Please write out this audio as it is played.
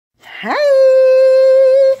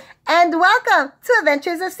Hi! And welcome to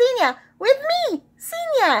Adventures of Senia with me,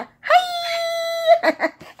 Senia.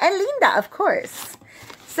 Hi! And Linda, of course.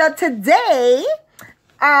 So today,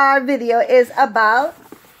 our video is about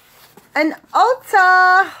an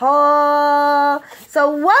Ulta haul. So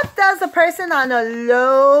what does a person on a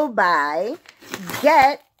low buy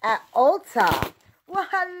get at Ulta? Well,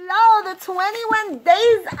 hello, the 21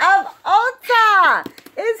 days of Ulta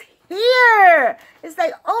is here. It's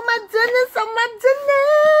like, oh my goodness.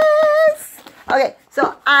 Okay,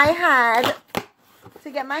 so I had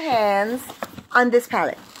to get my hands on this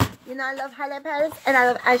palette. You know, I love highlight palettes and I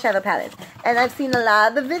love eyeshadow palettes. And I've seen a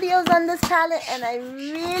lot of the videos on this palette and I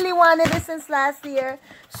really wanted it since last year.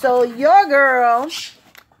 So your girl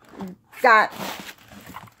got...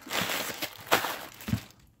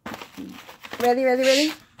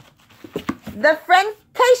 Ready? The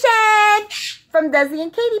Friendcation from Desi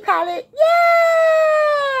and Katie palette. Yay!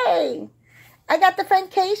 I got the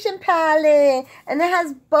Friendcation palette. And it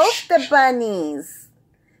has both the bunnies.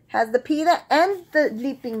 Has the Peter and the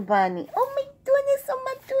Leaping Bunny. Oh my goodness,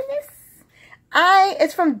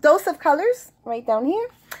 it's from Dose of Colors, right down here.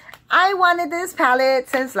 I wanted this palette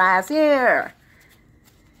since last year.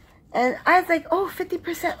 And I was like, oh,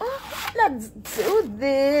 50%. Oh, let's do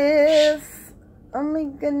this. Oh my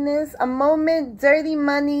goodness. A Moment, Dirty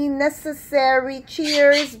Money, Necessary,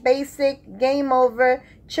 Cheers, Basic, Game Over,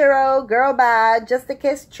 Churro, Girl Bad, Just a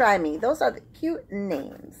Kiss, Try Me. Those are the cute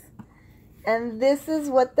names. And this is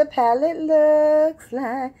what the palette looks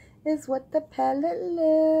like.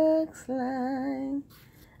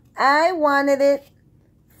 I wanted it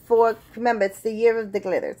for, remember, it's the year of the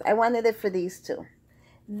glitters. I wanted it for these two.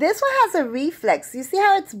 This one has a reflex. You see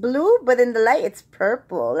how it's blue, but in the light it's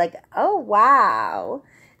purple. Like, oh, wow.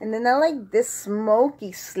 And then I like this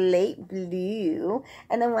smoky slate blue.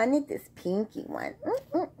 And I wanted this pinky one.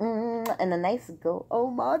 And a nice gold. Oh,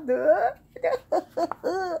 my God.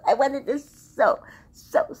 I wanted this so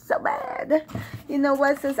bad. You know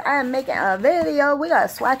what? Since I am making a video, we got to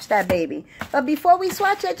swatch that baby. But before we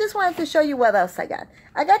swatch it, I just wanted to show you what else I got.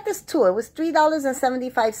 I got this tool. It was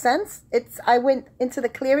 $3.75. I went into the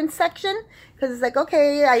clearance section because it's like,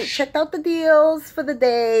 okay, I checked out the deals for the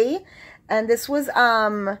day. And this was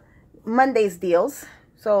Monday's deals.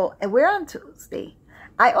 So, and we're on Tuesday.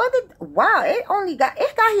 I ordered, wow, it got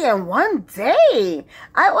here in one day.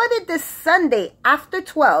 I ordered this Sunday after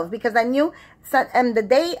 12 because I knew the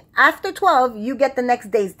day after 12, you get the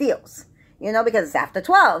next day's deals. You know, because it's after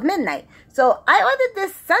 12, midnight. So I ordered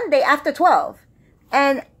this Sunday after 12.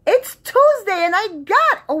 And it's Tuesday and I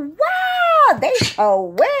got, oh, wow, a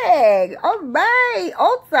wig. All right,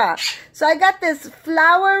 Ulta. So I got this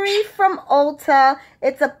Flowery from Ulta.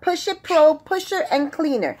 It's a Push It Pro Pusher and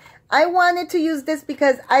Cleaner. I wanted to use this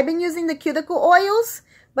because I've been using the cuticle oils,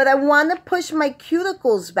 but I want to push my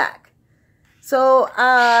cuticles back. So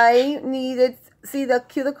I needed, see the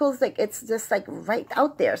cuticles, like it's just like right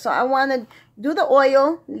out there. So I want to do the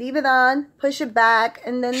oil, leave it on, push it back,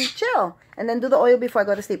 and then chill. And then do the oil before I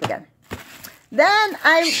go to sleep again. Then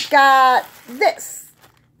I got this.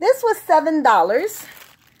 This was $7.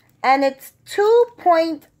 And it's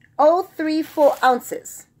 2.034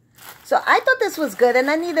 ounces. So I thought this was good and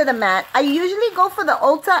I needed a mat. I usually go for the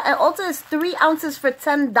Ulta, and Ulta is 3 ounces for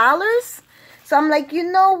 $10. So I'm like, you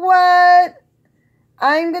know what?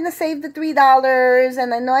 I'm going to save the $3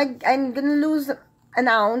 and I know I'm going to lose an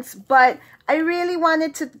ounce, but I really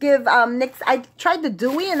wanted to give NYX, I tried the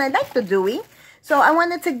Dewy and I like the Dewy. So I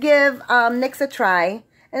wanted to give NYX a try.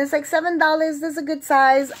 And it's like $7. This is a good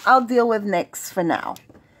size. I'll deal with NYX for now.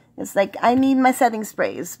 It's like I need my setting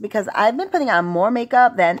sprays because I've been putting on more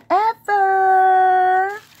makeup than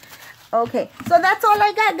ever. Okay, so that's all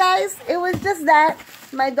I got, guys. It was just that.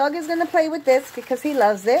 My dog is going to play with this because he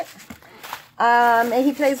loves it. And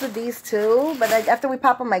he plays with these too. But after we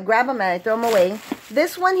pop them, I grab them and I throw them away.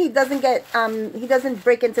 This one, he doesn't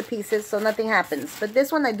break into pieces, so nothing happens. But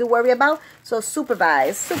this one I do worry about. So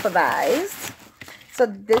supervised. So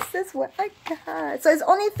this is what I got. So it's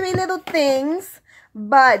only 3 little things.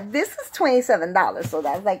 But this is $27, so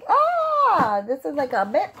that's like, this is like a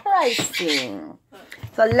bit pricey.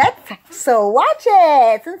 So let's watch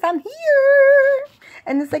it since I'm here.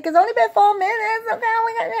 And it's like, it's only been 4 minutes.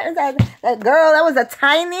 Okay, girl, that was a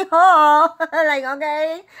tiny haul. Like,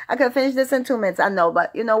 okay, I could finish this in 2 minutes. I know,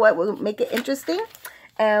 but you know what? We'll make it interesting.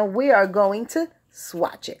 And we are going to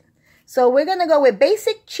swatch it. So we're going to go with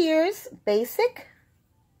Basic Cheers. Basic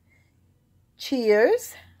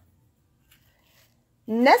Cheers.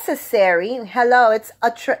 Necessary. Hello, it's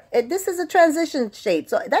this is a transition shade,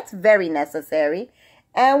 so that's very necessary.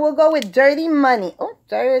 And we'll go with Dirty Money. Oh,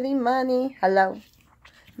 Dirty Money. Hello.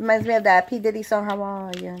 Reminds me of that P. Diddy song, How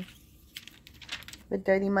Are You? With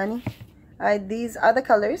Dirty Money. Alright, these are the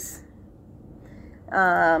colors.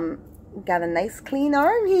 Got a nice clean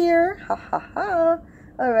arm here. Ha ha ha.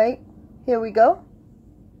 Alright, here we go.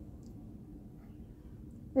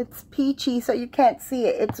 It's peachy, so you can't see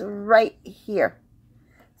it. It's right here.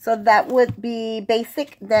 So that would be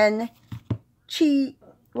basic. Then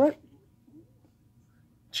what?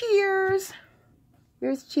 Cheers.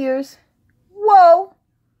 Here's cheers. Whoa.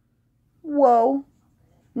 Whoa.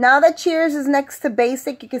 Now that cheers is next to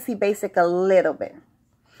basic, you can see basic a little bit.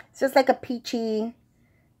 It's just like a peachy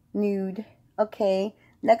nude. Okay.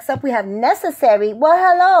 Next up we have necessary. Well,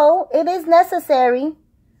 hello. It is necessary.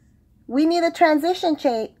 We need a transition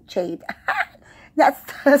shade. That's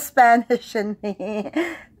the Spanish in me.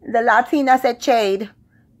 The Latina said shade.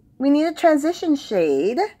 We need a transition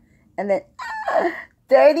shade. And then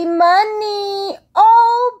Dirty Money.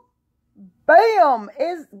 Oh, bam.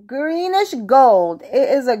 It's greenish gold. It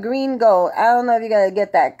is a green gold. I don't know if you're going to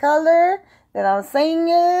get that color that I'm saying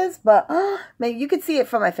is. But maybe you could see it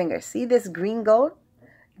from my fingers. See this green gold?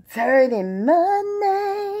 Dirty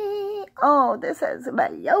Money. Oh, this is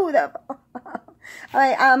beautiful.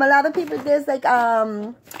 Alright, a lot of people, there's like,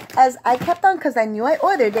 as I kept on, because I knew I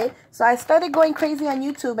ordered it, so I started going crazy on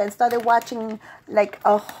YouTube and started watching, like,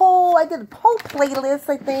 I did a whole playlist,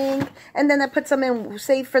 I think, and then I put some in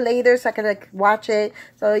save for later so I could, like, watch it.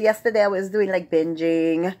 So yesterday I was doing, like,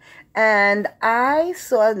 binging, and I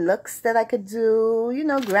saw looks that I could do, you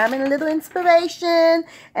know, grabbing a little inspiration,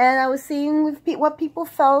 and I was seeing what people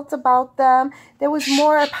felt about them. There was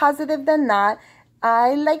more positive than not.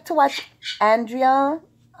 I like to watch Andrea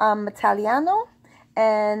Mataliano,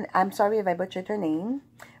 and I'm sorry if I butchered her name,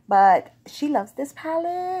 but she loves this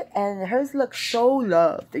palette, and hers looks so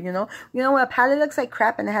loved, you know when a palette looks like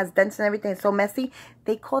crap and it has dents and everything, it's so messy,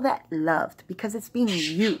 they call that loved, because it's being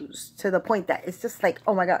used to the point that it's just like,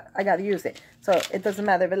 oh my god, I gotta use it, so it doesn't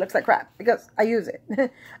matter if it looks like crap, because I use it.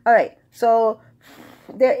 Alright, so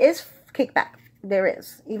there is kickback, there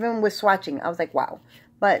is, even with swatching, I was like, wow,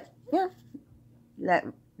 but yeah,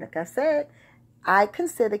 like I said, I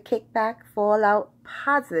consider kickback fallout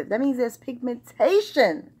positive. That means there's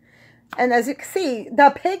pigmentation. And as you can see,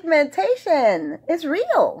 the pigmentation is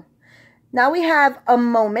real. Now we have a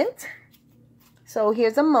moment. So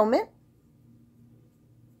here's a moment.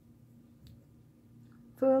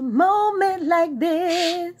 For a moment like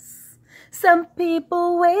this, some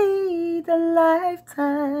people wait a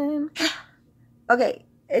lifetime. Okay,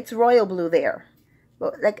 it's royal blue there.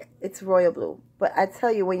 Like, it's royal blue. But I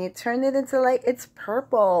tell you, when you turn it into light, it's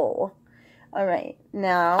purple. All right.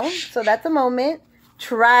 Now, so that's a moment.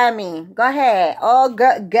 Try me. Go ahead. All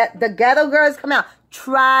the ghetto girls come out.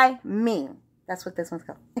 Try me. That's what this one's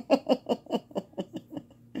called.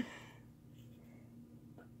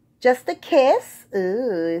 Just a kiss.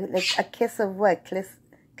 Ooh, like a kiss of what?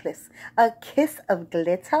 A kiss of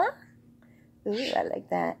glitter. Ooh, I like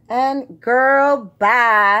that. And girl,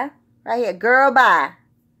 bye. Right here, girl, bye.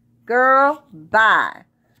 Girl, bye.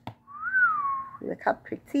 Look how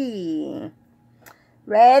pretty.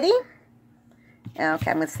 Ready? Okay, I'm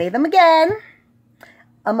going to say them again.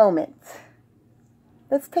 A moment.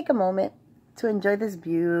 Let's take a moment to enjoy this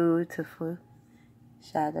beautiful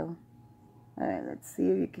shadow. All right, let's see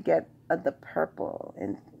if you can get the purple. Let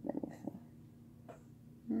me see.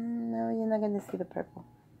 No, you're not going to see the purple.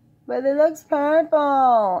 But it looks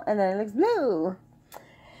purple. And then it looks blue.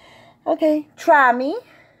 Okay, try me.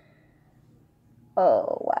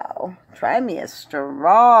 Oh, wow. Try me is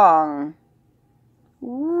strong.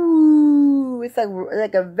 Ooh, it's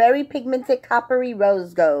like a very pigmented coppery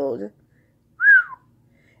rose gold.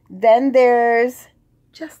 Then there's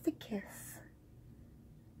Just a Kiss.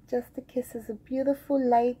 Just a Kiss is a beautiful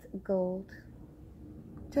light gold.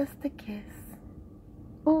 Just a Kiss.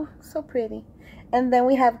 Oh, so pretty. And then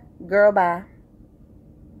we have Girl Bye.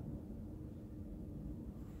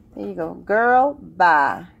 There you go. Girl,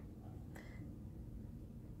 bye.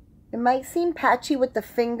 It might seem patchy with the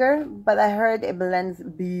finger, but I heard it blends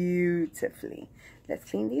beautifully. Let's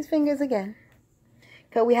clean these fingers again.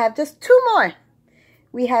 Okay, we have just two more.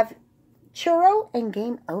 We have Churro and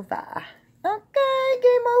Game Over. Okay,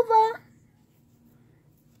 Game Over.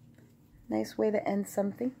 Nice way to end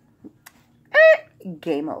something.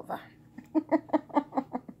 Game over.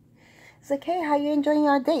 It's like, hey, how you enjoying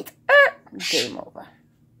your date? Game over.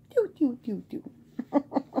 Do.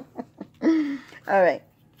 All right.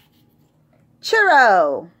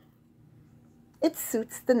 Churro. It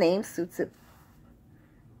suits, the name suits it.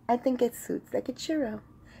 I think it suits like a churro.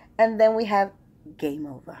 And then we have Game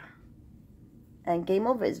Over. And Game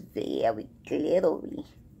Over is very glittery.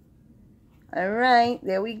 All right,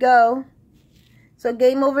 there we go. So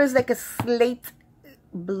Game Over is like a slate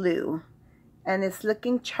blue. And it's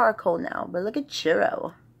looking charcoal now. But look at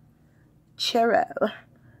churro. Churro.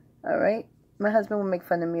 All right. My husband will make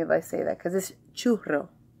fun of me if I say that because it's churro.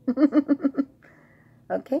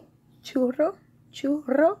 Okay. Churro.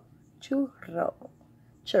 Churro. Churro.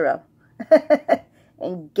 Churro.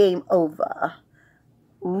 And Game Over.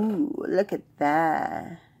 Ooh, look at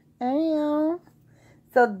that. There you go.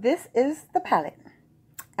 So this is the palette.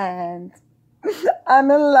 And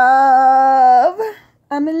I'm in love.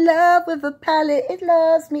 I'm in love with the palette. It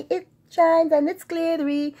loves me. It shines and it's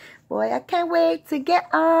glittery. Boy, I can't wait to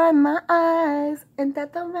get on my eyes. And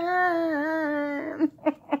that the rhyme.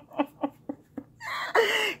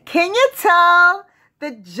 Can you tell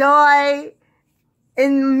the joy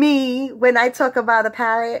in me when I talk about a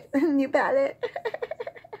palette, a new palette?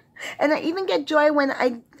 And I even get joy when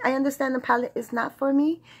I understand the palette is not for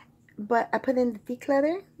me, but I put in the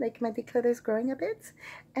declutter, like my declutter is growing a bit,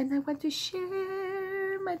 and I want to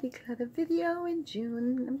share my declutter video in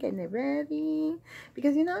June. I'm getting it ready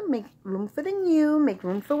because, you know, make room for the new, make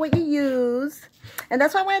room for what you use. And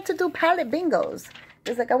that's why I wanted to do palette bingos.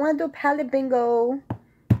 It's like I want to do a palette bingo,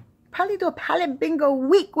 probably do a palette bingo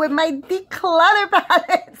week with my declutter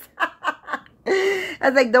palettes. I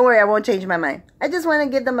was like, don't worry, I won't change my mind. I just want to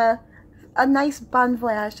give them a nice bon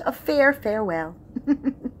voyage, a fair farewell.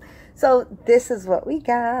 So this is what we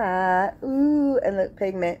got. Ooh, and look,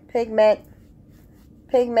 pigment. I'm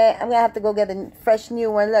going to have to go get a fresh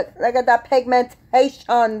new one. Look at that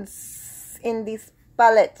pigmentations in this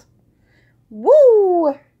palette.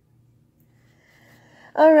 Woo!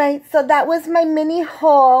 Alright, so that was my mini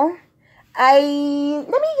haul. Let me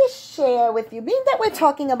just share with you, being that we're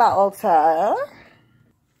talking about Ulta.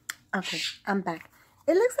 Okay, I'm back.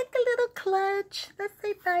 It looks like a little clutch. Let's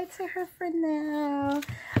say bye to her for now.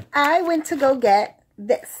 I went to go get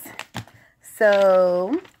this.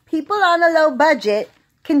 So, people on a low budget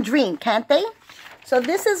can dream, can't they? So,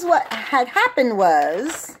 this is what had happened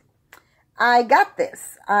was, I got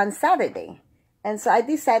this on Saturday. And so, I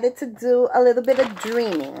decided to do a little bit of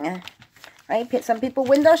dreaming. Right? Some people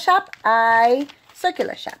window shop, I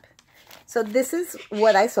circular shop. So this is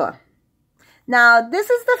what I saw. Now, this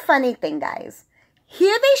is the funny thing, guys.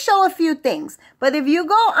 Here they show a few things. But if you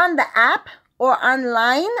go on the app or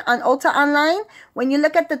online, on Ulta Online, when you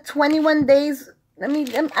look at the 21 days,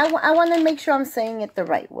 I want to make sure I'm saying it the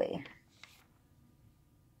right way.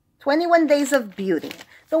 21 days of beauty.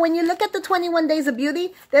 So when you look at the 21 days of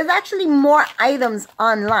beauty, there's actually more items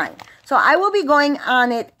online. So I will be going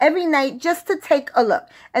on it every night just to take a look.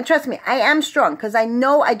 And trust me, I am strong because I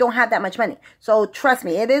know I don't have that much money. So trust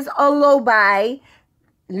me, it is a low buy.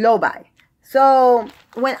 So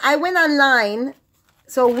when I went online,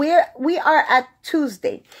 so we are at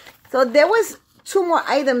Tuesday. So there was 2 more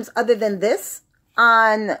items other than this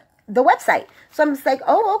on the website. So I'm just like,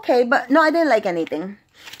 oh, okay. But no, I didn't like anything.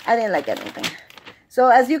 So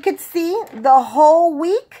as you can see, the whole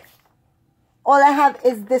week, all I have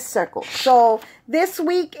is this circle. So this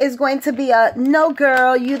week is going to be a no,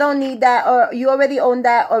 girl, you don't need that, or you already own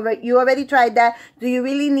that, or you already tried that. Do you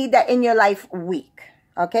really need that in your life week?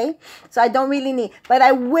 Okay, so I don't really need, but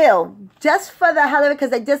I will just for the hell of it,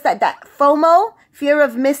 because I just had that FOMO, fear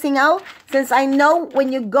of missing out. Since I know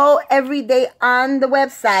when you go every day on the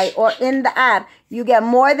website or in the app, you get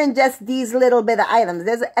more than just these little bit of items.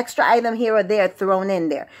 There's an extra item here or there thrown in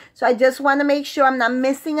there. So I just want to make sure I'm not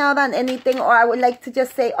missing out on anything, or I would like to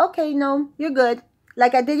just say, okay, no, you're good.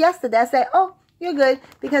 Like I did yesterday. I said, oh, you're good,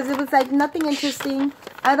 because it was like nothing interesting.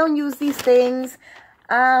 I don't use these things.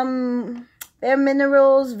 Bare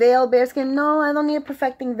Minerals, Veil, Bearskin. No, I don't need a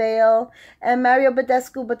perfecting veil. And Mario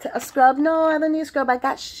Badescu, but a scrub. No, I don't need a scrub. I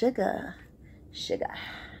got sugar.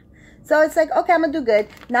 So it's like, okay, I'm going to do good.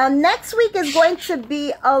 Now, next week is going to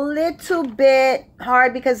be a little bit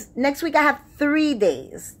hard because next week I have 3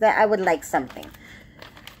 days that I would like something.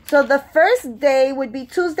 So the first day would be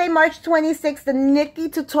Tuesday, March 26th, the Nikki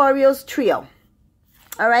Tutorials Trio.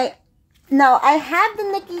 All right. Now, I have the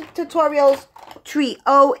Nikki Tutorials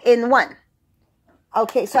Trio in 1.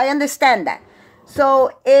 Okay, so I understand that.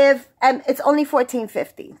 So if it's only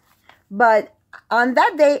 $14.50, but on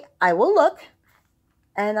that day I will look,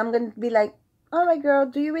 and I'm gonna be like, all right, girl,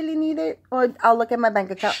 do you really need it? Or I'll look at my bank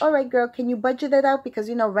account. All right, girl, can you budget it out, because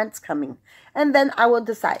you know rent's coming, and then I will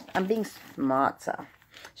decide. I'm being smarter,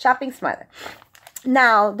 shopping smarter.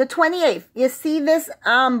 Now the 28th, you see this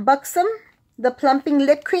Buxom, the plumping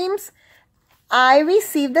lip creams. I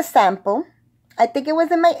received a sample. I think it was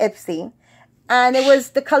in my Ipsy. And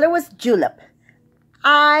the color was julep.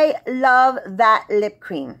 I love that lip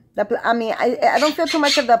cream. I mean, I don't feel too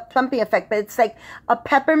much of the plumping effect, but it's like a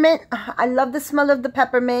peppermint. I love the smell of the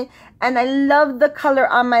peppermint, and I love the color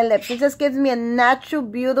on my lips. It just gives me a natural,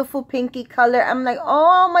 beautiful pinky color. I'm like,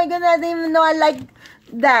 oh my goodness, I didn't even know I like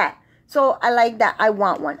that. So I like that. I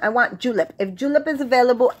want one. I want Julep. If Julep is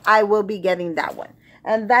available, I will be getting that one.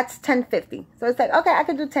 And that's $10.50. So it's like, okay, I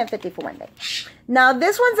could do $10.50 for one day. Now,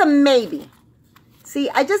 this one's a maybe. See,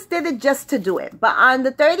 I just did it just to do it. But on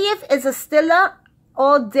the 30th is a Stila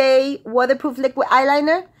All Day Waterproof Liquid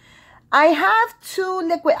Eyeliner. I have 2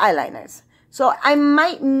 liquid eyeliners. So I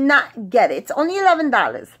might not get it. It's only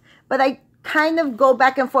 $11. But I kind of go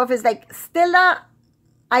back and forth. It's like Stila.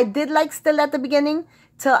 I did like Stila at the beginning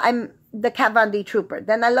till I'm the Kat Von D Trooper.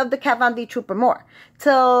 Then I love the Kat Von D Trooper more.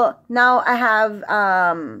 Till now I have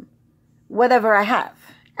whatever I have.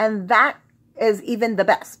 And that is even the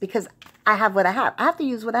best because I have what I have. I have to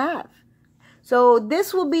use what I have. So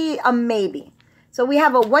this will be a maybe. So we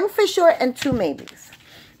have a 1 for sure and 2 maybes.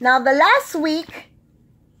 Now the last week,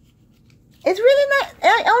 it's really not,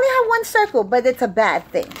 I only have 1 circle, but it's a bad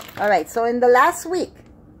thing. All right, so in the last week,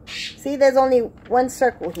 see there's only 1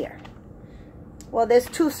 circle here. Well, there's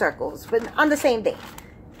 2 circles, but on the same day.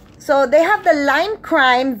 So they have the Lime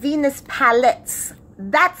Crime Venus palettes.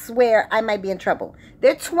 That's where I might be in trouble.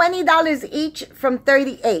 They're $20 each from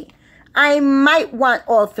 $38. I might want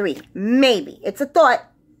all 3. Maybe. It's a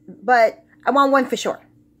thought, but I want 1 for sure.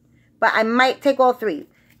 But I might take all 3.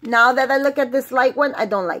 Now that I look at this light one, I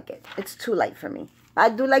don't like it. It's too light for me. I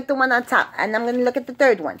do like the one on top. And I'm going to look at the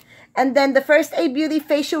 3rd one. And then the First Aid Beauty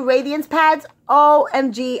Facial Radiance Pads.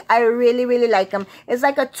 OMG, I really, really like them. It's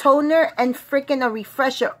like a toner and freaking a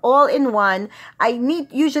refresher all in one. I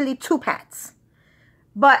need usually 2 pads.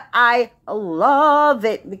 But I love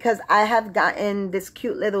it because I have gotten this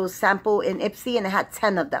cute little sample in Ipsy and it had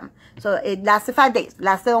 10 of them. So it lasted 5 days.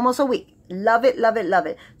 Lasted almost a week. Love it, love it, love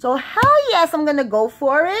it. So hell yes, I'm going to go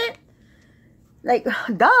for it. Like,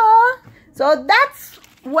 duh. So that's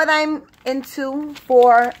what I'm into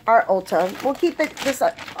for our Ulta. We'll keep it just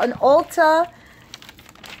an Ulta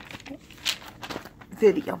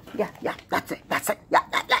video. Yeah, that's it. That's it. Yeah.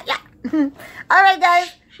 All right,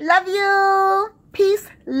 guys. Love you. Peace,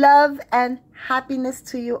 love, and happiness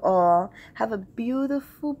to you all. Have a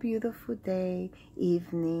beautiful, beautiful day,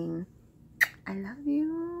 evening. I love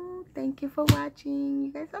you. Thank you for watching.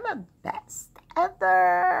 You guys are the best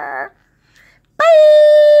ever.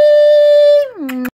 Bye.